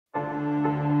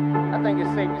think it's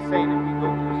safe to say that we go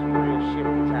through some real shit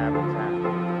from time to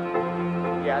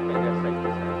time. Yeah, I think that's safe to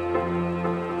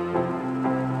say.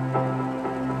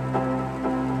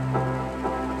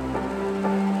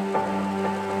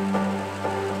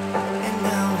 And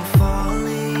now I'm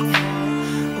falling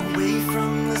away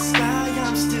from the sky.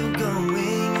 I'm still going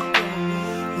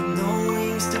with no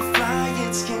wings to fly.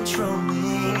 It's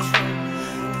controlling.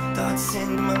 The thoughts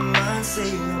in my mind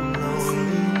say I'm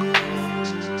lonely.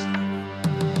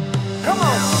 Come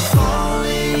on. I'm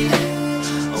falling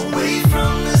away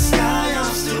from the sky.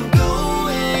 I'm still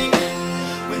going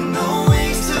with no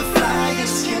wings to fly.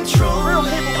 It's controlling. Real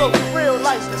people go through real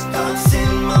life. The thoughts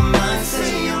in my mind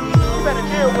say I'm lonely. You better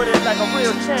deal with it like a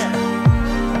real champ.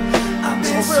 I've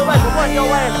been A so real life will run your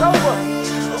high ass over.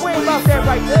 But we ain't about that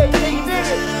right there. You think you did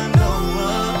it?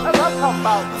 That's what I'm talking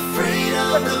about. afraid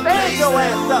of But to the stand place your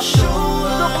that ass will up. show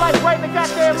You look up. like right in the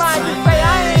goddamn mind. You say,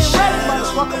 I ain't ready,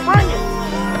 motherfucker. Bring it.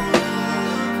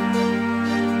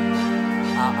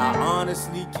 I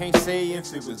honestly can't say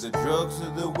if it was the drugs or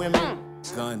the women,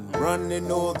 gun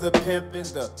running or the pimping,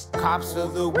 the cops or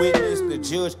the witness, the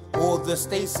judge or the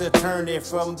state's attorney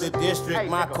from the district.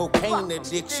 My cocaine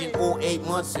addiction or 8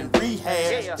 months in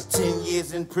rehab, 10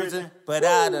 years in prison. But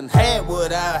I done had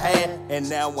what I had, and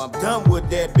now I'm done with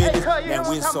that business.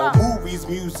 Now it's all movies,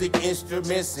 music,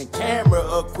 instruments, and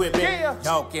camera equipment.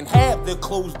 Y'all can have the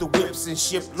clothes, the whips, and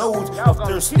ship loads of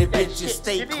thirsty bitches.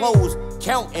 Stay closed,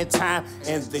 counting time,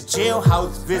 and the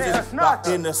jailhouse visits. Locked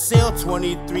in a cell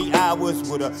 23 hours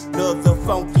with another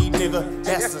funky nigga.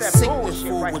 That's a sickness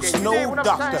for which no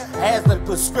doctor has a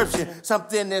prescription.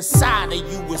 Something inside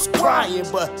of you is crying,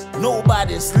 but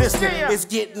nobody's listening. It's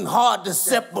getting hard to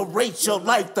separate your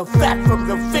life, the fact from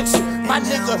the fiction. My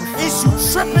nigga, is you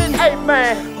tripping? Hey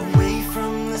man, Away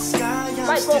from the sky,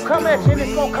 life gon' come at you and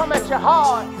it's gon' come at you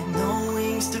hard. no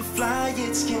wings to fly,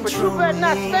 it's But you controlling. better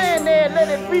not stand there and let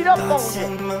it beat up on Thoughts you.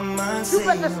 in my mind You say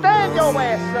better I'm stand your lonely.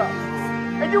 ass up.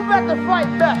 And you better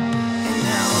fight back. And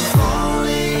now I'm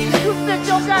falling You stick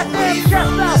your goddamn chest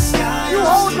from the out. sky, You I'm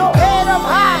hold still your head up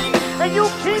going. high. And you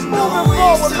keep No moving wings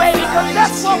forward, to baby, fly, because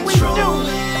that's it's what we do.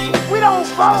 controlling. We don't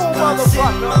fold, Thoughts in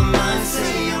my motherfucker. mind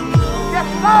say I'm lonely. Yes,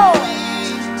 Lord.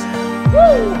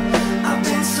 Woo! I've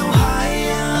been so high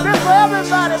up. This for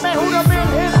everybody, man, who done been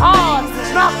hit hard,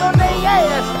 knocked on their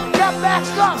ass, got back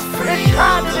up, and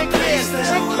tried it again,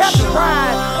 and kept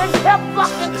trying, and kept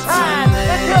fucking trying,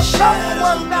 until something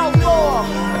worked out for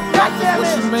them. God damn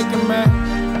What you it. making, man?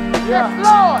 Yes,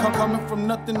 Lord. Coming from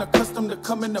nothing, accustomed to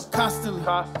coming up constantly.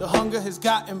 The hunger has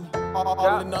gotten me,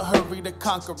 all in a hurry to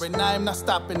conquer, and I am not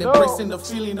stopping, embracing the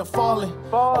feeling of falling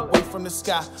away from the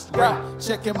sky. Right,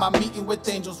 checking my meeting with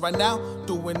angels right now,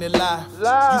 doing it live.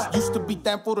 Used to be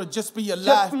thankful to just be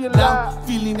alive. Now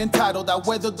feeling entitled, I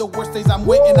weather the worst days. I'm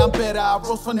waiting, I'm better. I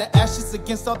rose from the ashes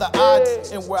against all the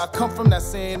odds, and where I come from, not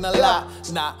saying a lie.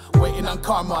 Not waiting on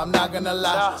karma, I'm not gonna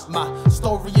lie. My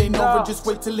story ain't over, just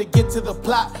wait till it get to the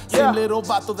plot. Same little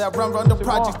vato that run the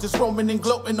projects, just roaming and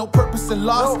gloating, no purpose and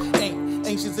loss. Ain't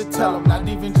anxious to tell them, not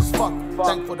even just fuck.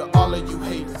 Thankful to all of you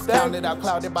haters. Counted out,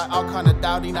 clouded by all kind of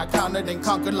doubting. I countered and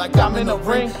conquered like I'm in a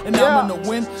ring, and I'm in the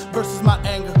win. Versus my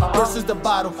anger, versus the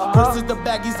bottle, versus the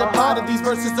baggies. A part of these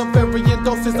verses of varying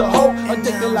doses of hope.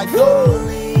 Addicted like yo.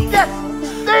 Yes,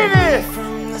 stay there.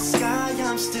 From the sky,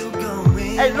 I'm still going.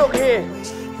 Hey, look here.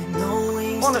 No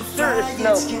wings On a to fly, serious it's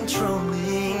note,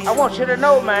 controlling. I want you to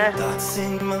know, man, Thoughts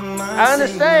in my mind I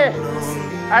understand.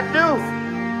 I do.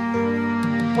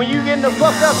 When you get in a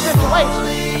fucked up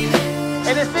situation,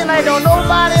 and it seems like don't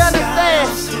nobody understand,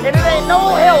 and it ain't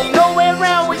no help nowhere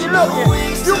around when you're looking,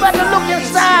 you better look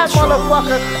inside,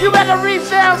 motherfucker. You better reach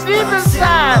down deep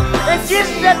inside and get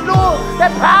that little,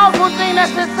 that powerful thing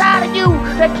that's inside of you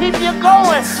that keep you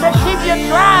going, that keep you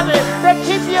driving, that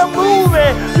keep you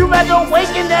moving. You better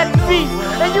awaken that beast,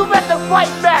 and you better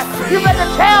fight back. You better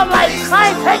tell life, I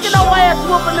ain't taking no ass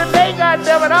whooping today,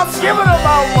 goddammit. I'm giving them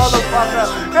out, motherfucker.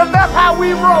 Cause that's how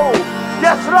we roll.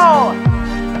 Yes, Lord.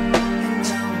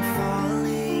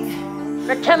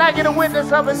 Now, can I get a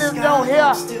witness of it this down here?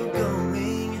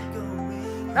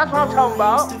 That's what I'm talking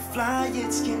about.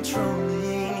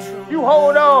 You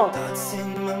hold on.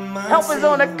 Help is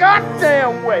on the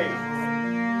goddamn way.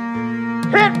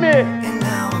 Hit me.